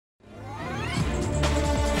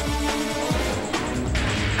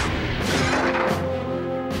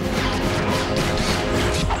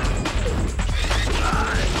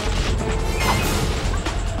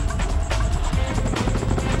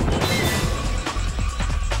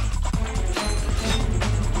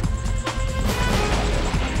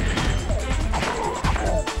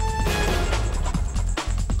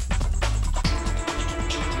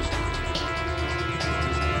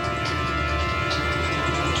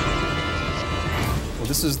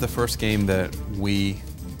This is the first game that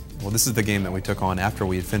this is the game that we took on after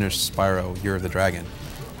we had finished Spyro Year of the Dragon.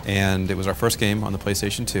 And it was our first game on the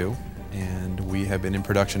PlayStation 2, and we have been in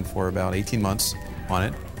production for about 18 months on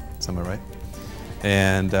it, somewhere right?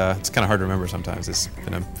 And it's kind of hard to remember sometimes. It's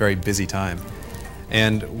been a very busy time.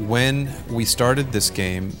 And when we started this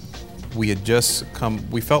game, we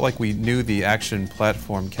felt like we knew the action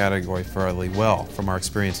platform category fairly well from our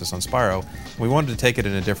experiences on Spyro. We wanted to take it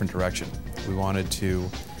in a different direction. We wanted to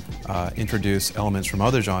introduce elements from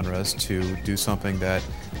other genres to do something that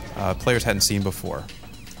players hadn't seen before.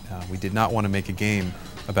 We did not want to make a game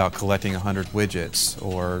about collecting 100 widgets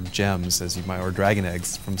or gems, or dragon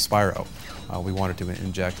eggs from Spyro. We wanted to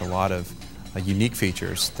inject a lot of unique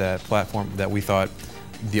features that we thought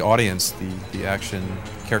the audience, the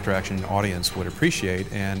character action audience would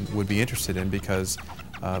appreciate and would be interested in, because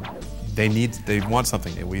they want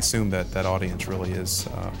something new. We assume that that audience really is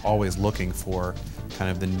always looking for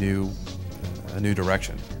kind of a new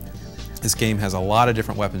direction. This game has a lot of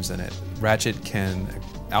different weapons in it. Ratchet can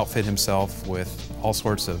outfit himself with all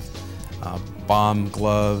sorts of bomb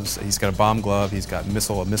gloves. He's got a bomb glove, he's got a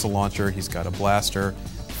missile launcher, he's got a blaster,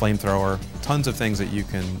 flamethrower, tons of things that you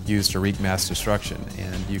can use to wreak mass destruction.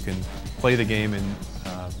 And you can play the game and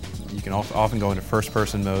you can often go into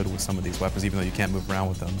first-person mode with some of these weapons, even though you can't move around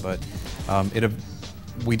with them. But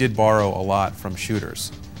we did borrow a lot from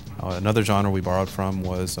shooters. Another genre we borrowed from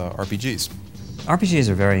was RPGs. RPGs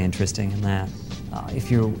are very interesting in that if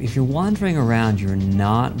you're wandering around, you're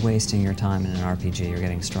not wasting your time in an RPG, you're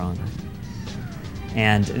getting stronger.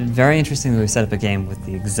 And very interesting that we set up a game with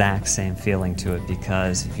the exact same feeling to it,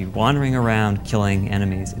 because if you're wandering around killing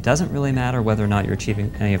enemies, it doesn't really matter whether or not you're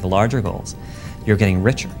achieving any of the larger goals. You're getting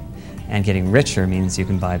richer. And getting richer means you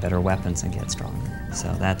can buy better weapons and get stronger.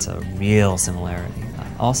 So that's a real similarity.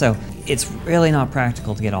 Also, it's really not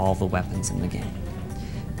practical to get all the weapons in the game.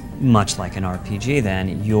 Much like an RPG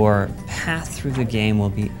then, your path through the game will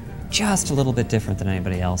be just a little bit different than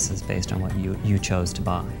anybody else's based on what you chose to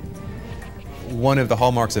buy. One of the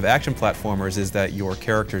hallmarks of action platformers is that your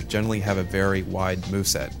characters generally have a very wide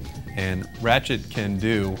moveset. And Ratchet can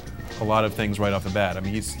do a lot of things right off the bat. I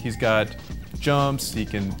mean, he's got jumps,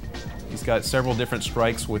 he's got several different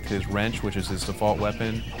strikes with his wrench, which is his default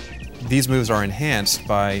weapon. These moves are enhanced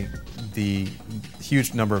by the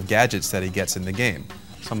huge number of gadgets that he gets in the game,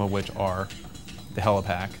 some of which are the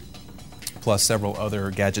helipack, plus several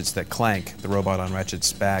other gadgets that Clank, the robot on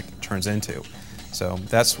Ratchet's back, turns into. So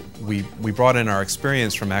we brought in our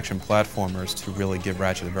experience from action platformers to really give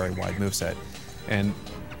Ratchet a very wide moveset. And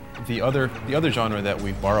the other genre that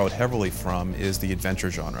we borrowed heavily from is the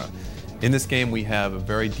adventure genre. In this game we have a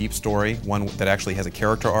very deep story, one that actually has a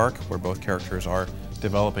character arc where both characters are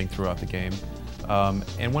developing throughout the game,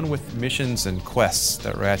 and one with missions and quests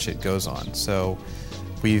that Ratchet goes on. So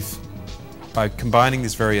by combining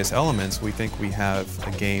these various elements, we think we have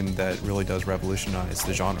a game that really does revolutionize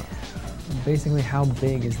the genre. Basically, how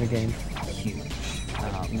big is the game? Huge.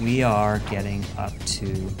 We are getting up to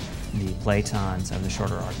the playtimes of the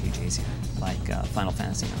shorter RPGs here, like Final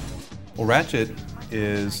Fantasy IX. Well, Ratchet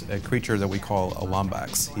is a creature that we call a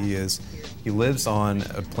Lombax. He lives on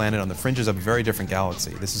a planet on the fringes of a very different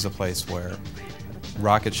galaxy. This is a place where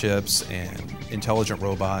rocket ships and intelligent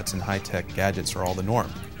robots and high-tech gadgets are all the norm.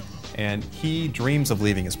 And he dreams of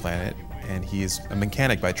leaving his planet, and he's a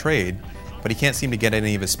mechanic by trade, but he can't seem to get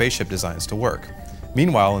any of his spaceship designs to work.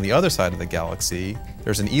 Meanwhile, on the other side of the galaxy,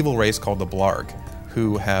 there's an evil race called the Blarg,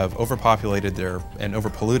 who have overpopulated and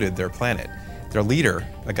overpolluted their planet. Their leader,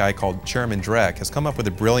 a guy called Chairman Drek, has come up with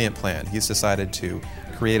a brilliant plan. He's decided to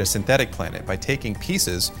create a synthetic planet by taking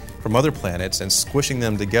pieces from other planets and squishing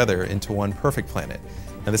them together into one perfect planet.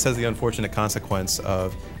 Now this has the unfortunate consequence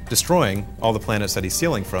of destroying all the planets that he's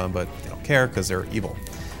stealing from, but they don't care because they're evil.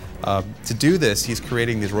 To do this, he's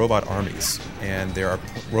creating these robot armies, and there are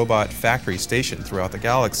robot factories stationed throughout the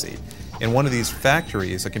galaxy. In one of these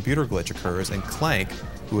factories, a computer glitch occurs, and Clank,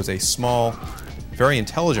 who is a small, very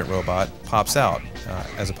intelligent robot, pops out,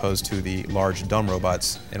 as opposed to the large, dumb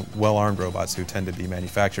robots and well-armed robots who tend to be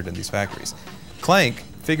manufactured in these factories. Clank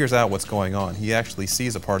figures out what's going on. He actually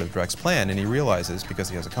sees a part of Drek's plan, and he realizes, because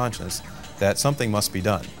he has a conscience, that something must be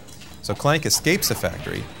done. So Clank escapes the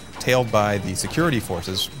factory, tailed by the security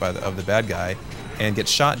forces of the bad guy, and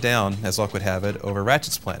gets shot down, as luck would have it, over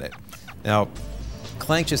Ratchet's planet. Now,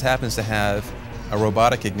 Clank just happens to have a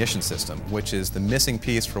robotic ignition system, which is the missing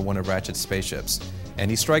piece for one of Ratchet's spaceships.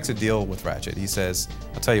 And he strikes a deal with Ratchet. He says,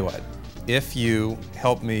 I'll tell you what, if you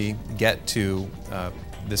help me get to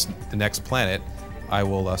the next planet, I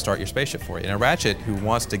will start your spaceship for you. And Ratchet, who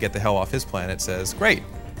wants to get the hell off his planet, says, great,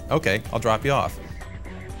 okay, I'll drop you off.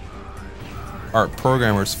 our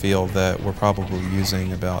programmers feel that we're probably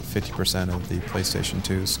using about 50% of the PlayStation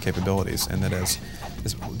 2's capabilities, and that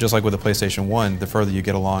just like with the PlayStation 1, the further you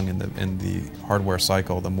get along in the hardware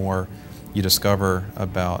cycle, the more you discover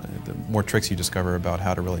about, the more tricks you discover about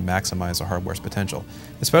how to really maximize a hardware's potential,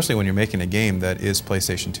 especially when you're making a game that is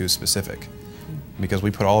PlayStation 2 specific, because we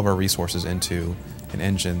put all of our resources into an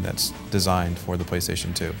engine that's designed for the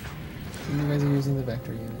PlayStation 2. So you guys are using the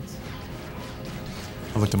vector units.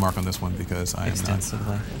 I looked to Mark on this one because I am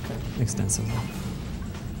Extensively. Okay. Extensively.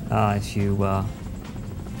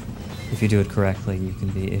 If you do it correctly, you can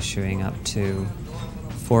be issuing up to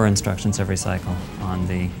 4 instructions every cycle on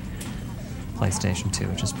the PlayStation 2,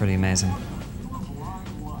 which is pretty amazing.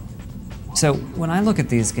 So when I look at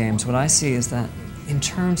these games, what I see is that in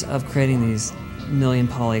terms of creating these million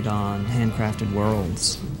polygon handcrafted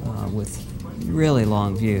worlds with really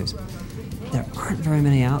long views, there aren't very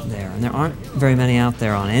many out there, and there aren't very many out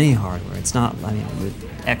there on any hardware. It's not, I mean, with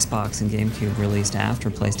Xbox and GameCube released after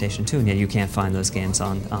PlayStation 2, and yet you can't find those games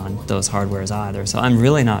on those hardwares either. So I'm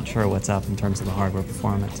really not sure what's up in terms of the hardware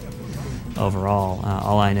performance overall.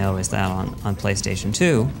 All I know is that on PlayStation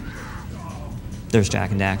 2, there's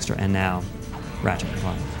Jak and Daxter, and now Ratchet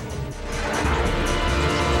Clank.